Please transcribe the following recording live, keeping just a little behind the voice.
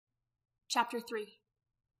Chapter 3.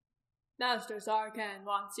 Master Sarkhan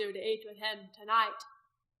wants you to eat with him tonight,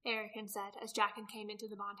 Arakin said as Jaqen came into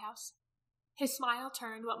the bond house. His smile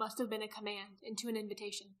turned what must have been a command into an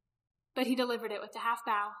invitation, but he delivered it with the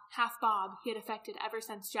half-bow, half-bob he had affected ever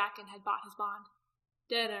since Jaqen had bought his bond.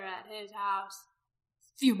 Dinner at his house.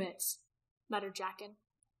 "Few minutes," muttered Jaqen.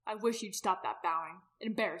 "I wish you'd stop that bowing. It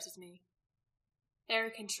embarrasses me."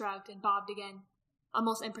 Arakin shrugged and bobbed again,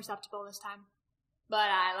 almost imperceptible this time. "But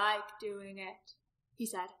I like doing it," he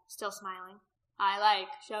said, still smiling. "I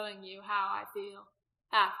like showing you how I feel.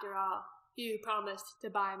 After all, you promised to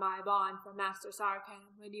buy my bond from Master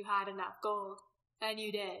Sarkhan when you had enough gold, and you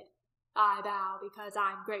did. I bow because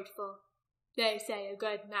I'm grateful. They say a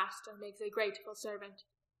good master makes a grateful servant,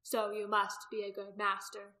 so you must be a good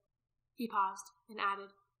master." He paused and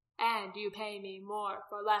added, "And you pay me more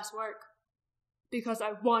for less work." "Because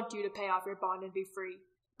I want you to pay off your bond and be free,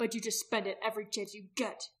 but you just spend it every chance you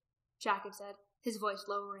get," Jaqen said, his voice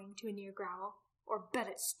lowering to a near growl. "Or bet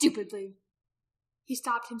it stupidly." He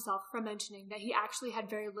stopped himself from mentioning that he actually had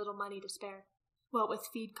very little money to spare, what with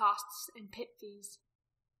feed costs and pit fees.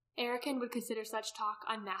 Arakin would consider such talk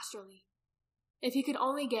unmasterly. If he could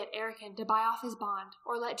only get Arakin to buy off his bond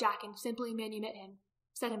or let Jaqen simply manumit him,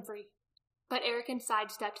 set him free. But Arakin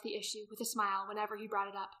sidestepped the issue with a smile whenever he brought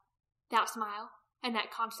it up. That smile, and that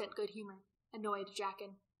constant good humor, annoyed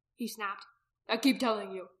Jaqen. He snapped, "I keep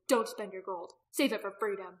telling you, don't spend your gold. Save it for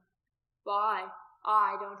freedom." "Why?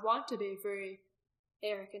 I don't want to be free."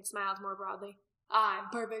 Arakin smiled more broadly.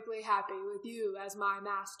 "I'm perfectly happy with you as my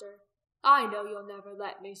master. I know you'll never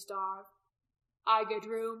let me starve. I get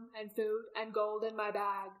room and food and gold in my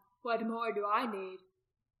bag. What more do I need?"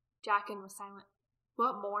 Jaqen was silent.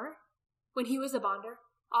 What more? When he was a bonder,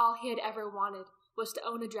 all he had ever wanted was to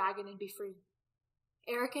own a dragon and be free.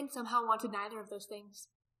 Arakin somehow wanted neither of those things.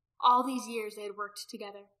 All these years they had worked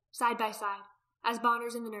together, side by side, as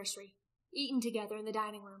bonders in the nursery, eaten together in the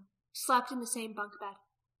dining room, slept in the same bunk bed.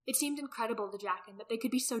 It seemed incredible to Jaqen that they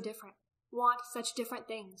could be so different, want such different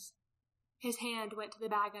things. His hand went to the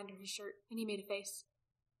bag under his shirt, and he made a face.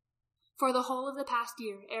 For the whole of the past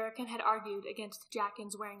year, Arakin had argued against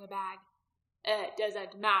Jaqen's wearing a bag. "It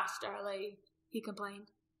isn't masterly," he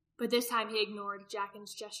complained, but this time he ignored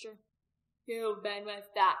Jaqen's gesture. "You've been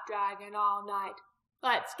with that dragon all night.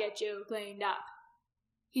 Let's get you cleaned up."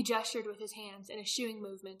 He gestured with his hands in a shooing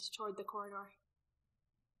movement toward the corridor.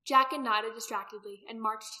 Jaqen nodded distractedly and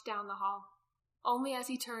marched down the hall. Only as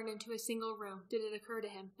he turned into a single room did it occur to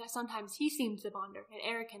him that sometimes he seemed the bonder and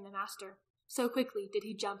Arakin the master. So quickly did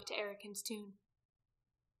he jump to Arakin's tune.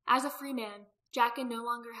 As a free man, Jaqen no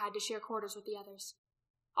longer had to share quarters with the others.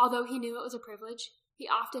 Although he knew it was a privilege, he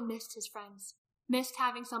often missed his friends, missed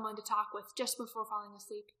having someone to talk with just before falling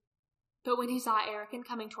asleep. But when he saw Arakin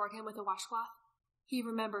coming toward him with a washcloth, he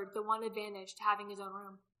remembered the one advantage to having his own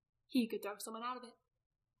room. He could throw someone out of it.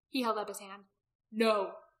 He held up his hand.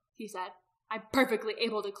 "No," he said. "I'm perfectly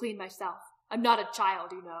able to clean myself. I'm not a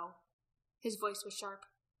child, you know." His voice was sharp.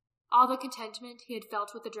 All the contentment he had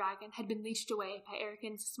felt with the dragon had been leached away by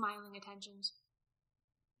Arakin's smiling attentions.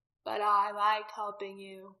 "But I like helping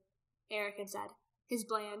you," Arakin said, his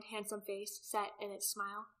bland, handsome face set in its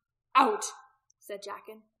smile. "Out!" said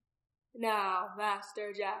Jaqen. "Now,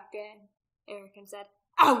 Master Jaqen," Arakin said.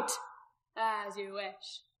 "Out!" "As you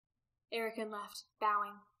wish." Arakin left,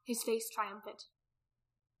 bowing, his face triumphant.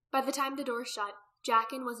 By the time the door shut,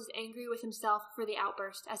 Jaqen was as angry with himself for the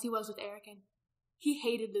outburst as he was with Arakin. He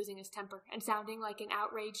hated losing his temper and sounding like an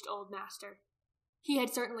outraged old master. He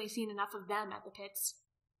had certainly seen enough of them at the pits.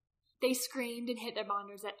 They screamed and hit their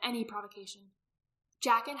bonders at any provocation.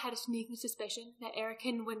 Jaqen had a sneaking suspicion that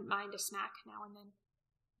Arakin wouldn't mind a smack now and then.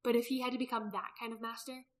 But if he had to become that kind of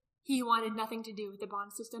master, he wanted nothing to do with the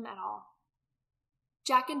bond system at all.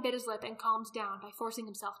 Jaqen bit his lip and calmed down by forcing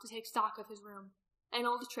himself to take stock of his room, an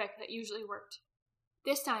old trick that usually worked.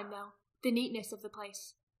 This time, though, the neatness of the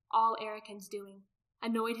place, all Arakin's doing,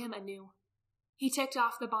 annoyed him anew. He ticked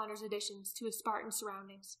off the bonder's additions to his Spartan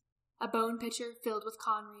surroundings: a bone pitcher filled with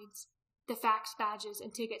con reeds, the fax badges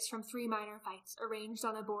and tickets from 3 minor fights arranged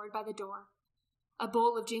on a board by the door, a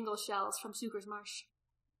bowl of jingle shells from Suker's Marsh.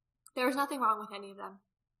 There was nothing wrong with any of them.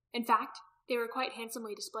 In fact, they were quite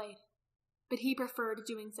handsomely displayed. But he preferred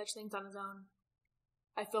doing such things on his own.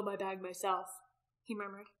 "I fill my bag myself," he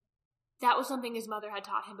murmured. That was something his mother had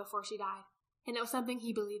taught him before she died, and it was something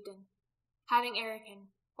he believed in. Having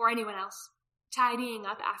Arakin, or anyone else, tidying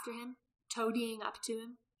up after him, toadying up to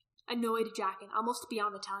him, annoyed Jaqen almost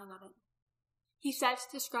beyond the telling of it. He set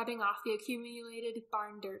to scrubbing off the accumulated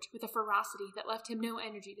barn dirt with a ferocity that left him no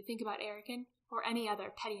energy to think about Arakin or any other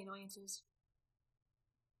petty annoyances.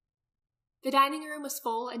 The dining room was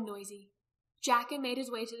full and noisy. Jaqen made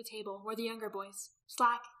his way to the table where the younger boys,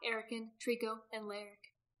 Slack, Erican, Trico, and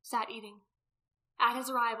Lyric, sat eating. At his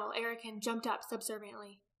arrival, Erican jumped up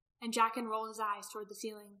subserviently, and Jaqen rolled his eyes toward the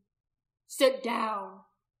ceiling. "Sit down."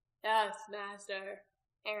 "Yes, master,"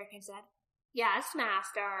 Erican said. "Yes,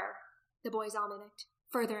 master," the boys all mimicked,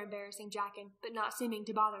 further embarrassing Jaqen, but not seeming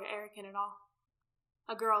to bother Erican at all.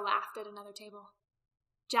 A girl laughed at another table.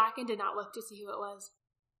 Jaqen did not look to see who it was.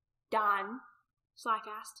 "Done?" Slack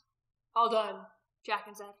asked. "All done,"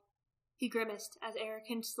 Jaqen said. He grimaced as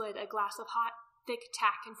Erican slid a glass of hot, thick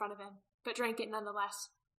tack in front of him, but drank it nonetheless,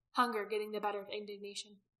 hunger getting the better of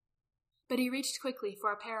indignation. But he reached quickly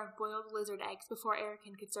for a pair of boiled lizard eggs before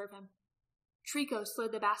Erican could serve him. Trico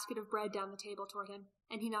slid the basket of bread down the table toward him,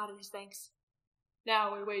 and he nodded his thanks.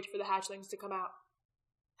 "Now we wait for the hatchlings to come out."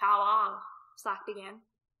 "How long?" Slack began.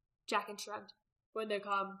 Jaqen shrugged. "When they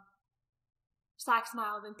come." Slack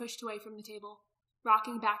smiled and pushed away from the table,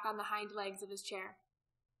 rocking back on the hind legs of his chair.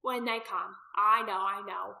 "When they come. I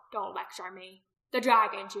know. Don't lecture me. The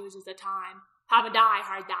dragon chooses the time. Haven't I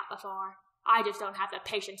heard that before? I just don't have the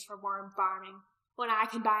patience for worm farming. When I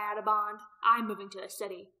can buy out a bond, I'm moving to the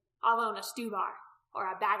city. I'll own a stew bar, or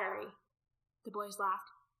a baggery." The boys laughed.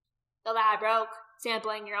 "The lad broke,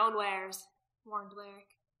 sampling your own wares," warned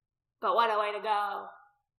Lyric. "But what a way to go,"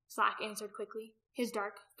 Slack answered quickly, his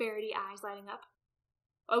dark, ferrety eyes lighting up.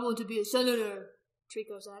 "I want to be a senator,"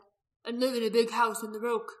 Trico said, "and live in a big house in the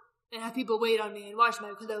Roke, and have people wait on me and wash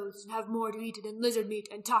my clothes and have more to eat than lizard meat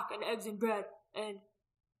and talk and eggs and bread, and—"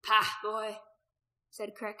 "Pah, boy,"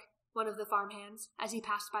 said Crick, one of the farm hands, as he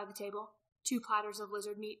passed by the table, 2 platters of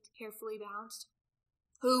lizard meat carefully balanced.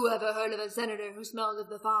 "Who ever heard of a senator who smelled of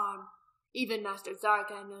the farm? Even Master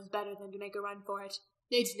Sarkhan knows better than to make a run for it.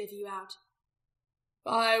 They'd sniff you out."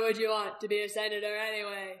 "Why would you want to be a senator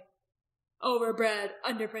anyway? Overbred,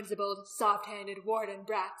 underprincipled, soft-handed warden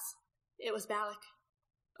brats." It was Balak.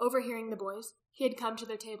 Overhearing the boys, he had come to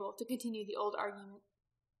their table to continue the old argument.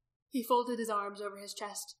 He folded his arms over his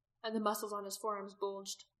chest, and the muscles on his forearms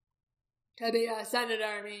bulged. "To be a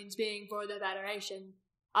senator means being for the Federation,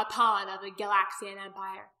 a pawn of the Galaxian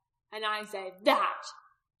Empire, and I say that,"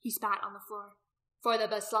 he spat on the floor, "for the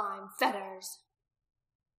Basline fetters."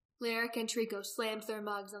 Lyric and Trico slammed their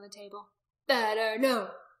mugs on the table. "Fetter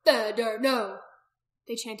no! Fetter no!"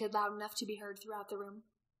 they chanted loud enough to be heard throughout the room.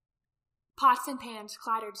 Pots and pans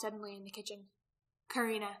clattered suddenly in the kitchen.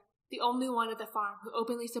 Karina, the only one at the farm who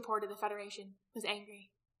openly supported the Federation, was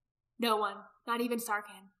angry. No one, not even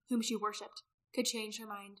Sarkhan, whom she worshipped, could change her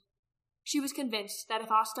mind. She was convinced that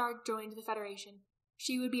if Ostard joined the Federation,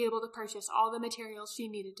 she would be able to purchase all the materials she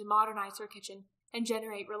needed to modernize her kitchen and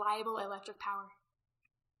generate reliable electric power.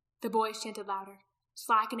 The boys chanted louder,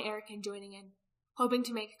 Slack and Erican joining in, hoping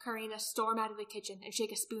to make Karina storm out of the kitchen and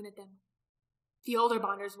shake a spoon at them. The older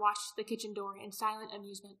bonders watched the kitchen door in silent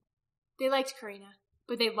amusement. They liked Karina,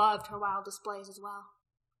 but they loved her wild displays as well.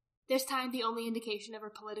 This time the only indication of her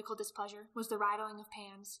political displeasure was the rattling of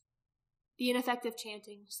pans. The ineffective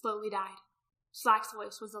chanting slowly died. Slack's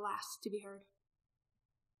voice was the last to be heard.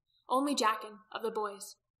 Only Jaqen, of the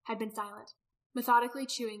boys, had been silent, methodically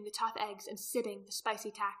chewing the tough eggs and sipping the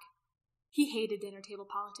spicy tack. He hated dinner table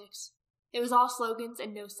politics. It was all slogans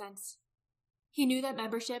and no sense. He knew that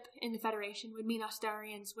membership in the Federation would mean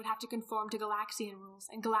Ostarians would have to conform to Galaxian rules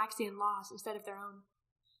and Galaxian laws instead of their own.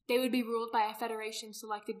 They would be ruled by a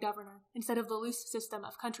Federation-selected governor instead of the loose system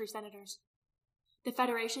of country senators. The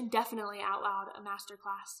Federation definitely outlawed a master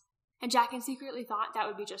class, and Jaqen secretly thought that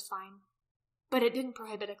would be just fine. But it didn't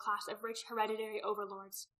prohibit a class of rich hereditary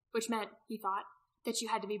overlords, which meant, he thought, that you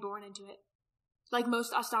had to be born into it. Like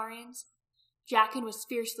most Ostarians, Jaqen was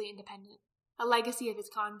fiercely independent, a legacy of his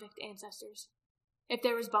convict ancestors. If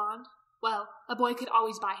there was bond, well, a boy could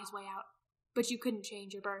always buy his way out, but you couldn't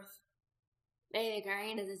change your birth. "Maybe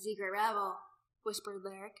Karina's a secret rebel," whispered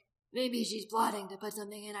Lyric. "Maybe she's plotting to put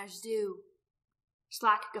something in our stew."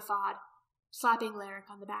 Slack guffawed, slapping Lyric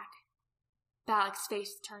on the back. Balak's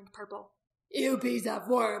face turned purple. "You piece of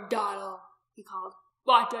worm dawdle," he called.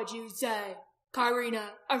 "What did you say?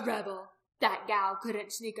 Karina, a rebel? That gal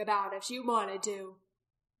couldn't sneak about if she wanted to."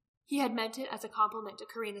 He had meant it as a compliment to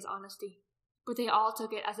Karina's honesty, but they all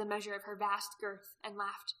took it as a measure of her vast girth and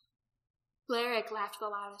laughed. Lyric laughed the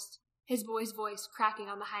loudest, his boy's voice cracking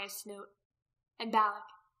on the highest note, and Balak,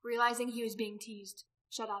 realizing he was being teased,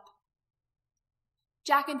 shut up.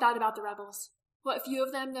 Jaqen thought about the rebels. What few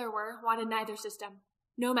of them there were wanted neither system,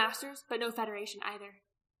 no masters, but no Federation either.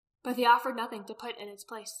 But they offered nothing to put in its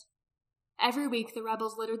place. Every week the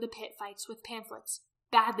rebels littered the pit fights with pamphlets,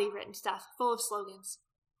 badly written stuff full of slogans,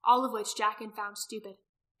 all of which Jaqen found stupid,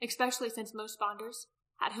 especially since most bonders,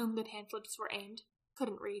 at whom the pamphlets were aimed,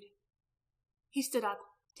 couldn't read. He stood up,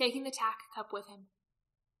 taking the tack cup with him.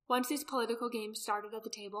 Once these political games started at the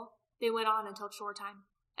table, they went on until chore time,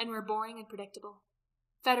 and were boring and predictable.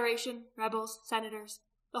 Federation, rebels, senators,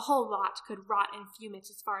 the whole lot could rot in fumets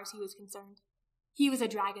as far as he was concerned. He was a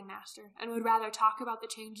dragon master, and would rather talk about the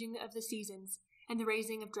changing of the seasons and the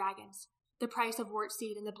raising of dragons, the price of wort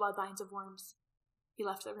seed and the bloodlines of worms. He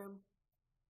left the room.